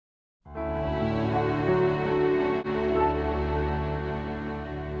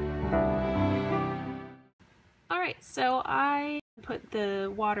Alright, so I put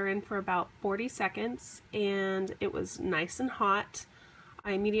the water in for about 40 seconds and it was nice and hot.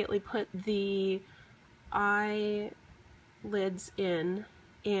 I immediately put the eye lids in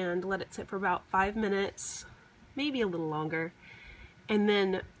and let it sit for about 5 minutes, maybe a little longer, and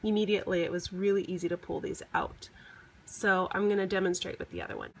then immediately it was really easy to pull these out. So I'm going to demonstrate with the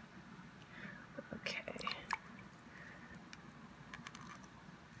other one. Okay.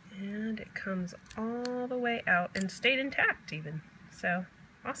 And it comes all the way out and stayed intact even. So,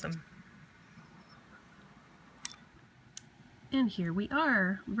 awesome. And here we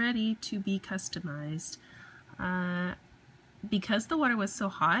are, ready to be customized. Because the water was so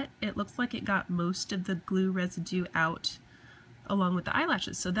hot, it looks like it got most of the glue residue out along with the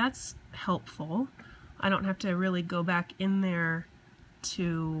eyelashes, so that's helpful. I don't have to really go back in there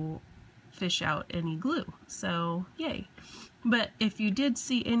to fish out any glue, so yay. But if you did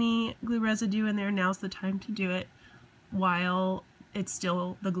see any glue residue in there, now's the time to do it while it's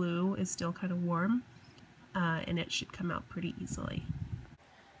still, the glue is still kind of warm, and it should come out pretty easily.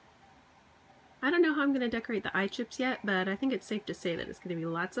 I don't know how I'm going to decorate the eye chips yet, but I think it's safe to say that it's going to be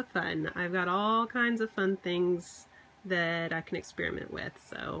lots of fun. I've got all kinds of fun things that I can experiment with,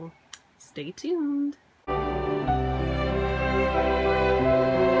 so stay tuned.